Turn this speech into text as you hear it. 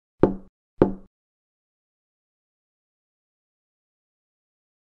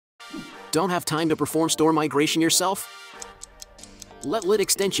Don't have time to perform store migration yourself? Let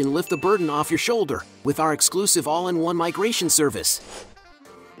LitExtension lift the burden off your shoulder with our exclusive all-in-one migration service.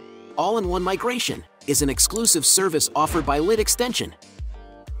 All-in-One Migration is an exclusive service offered by LitExtension.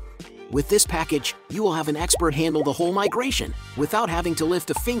 With this package, you will have an expert handle the whole migration without having to lift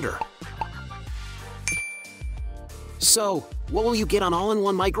a finger. So, what will you get on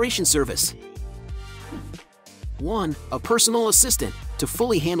All-in-One Migration Service? 1. A personal assistant to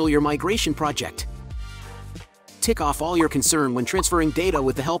fully handle your migration project. Tick off all your concern when transferring data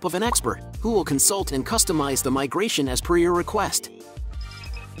with the help of an expert, who will consult and customize the migration as per your request.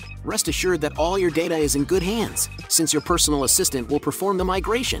 Rest assured that all your data is in good hands, since your personal assistant will perform the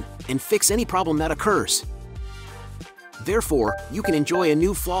migration and fix any problem that occurs. Therefore, you can enjoy a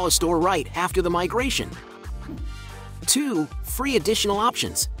new flawless store right after the migration. 2. Free additional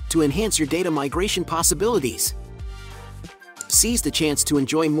options to enhance your data migration possibilities. Seize the chance to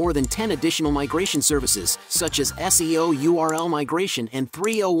enjoy more than 10 additional migration services, such as SEO URL migration and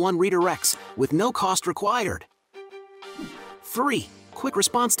 301 redirects, with no cost required. 3. Quick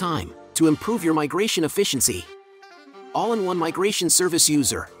response time to improve your migration efficiency. All-in-One Migration Service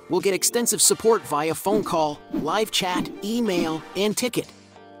user will get extensive support via phone call, live chat, email, and ticket.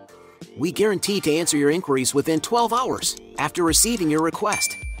 We guarantee to answer your inquiries within 12 hours after receiving your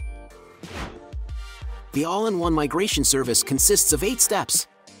request. The All-in-One Migration Service consists of 8 steps.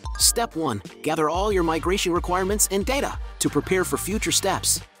 Step 1. Gather all your migration requirements and data to prepare for future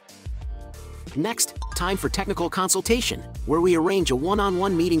steps. Next, time for technical consultation, where we arrange a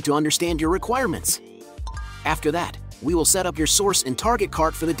one-on-one meeting to understand your requirements. After that, we will set up your source and target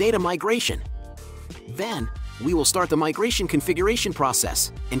cart for the data migration. Then, we will start the migration configuration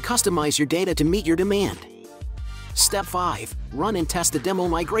process and customize your data to meet your demand. Step 5. Run and test the demo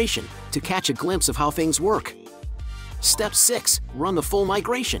migration to catch a glimpse of how things work. Step 6. Run the full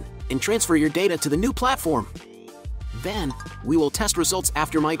migration and transfer your data to the new platform. Then, we will test results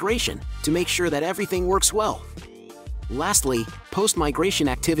after migration to make sure that everything works well. Lastly, post-migration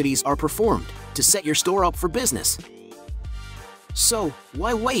activities are performed to set your store up for business. So,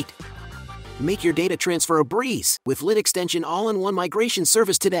 why wait? Make your data transfer a breeze with LitExtension All-in-One Migration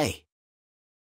Service today.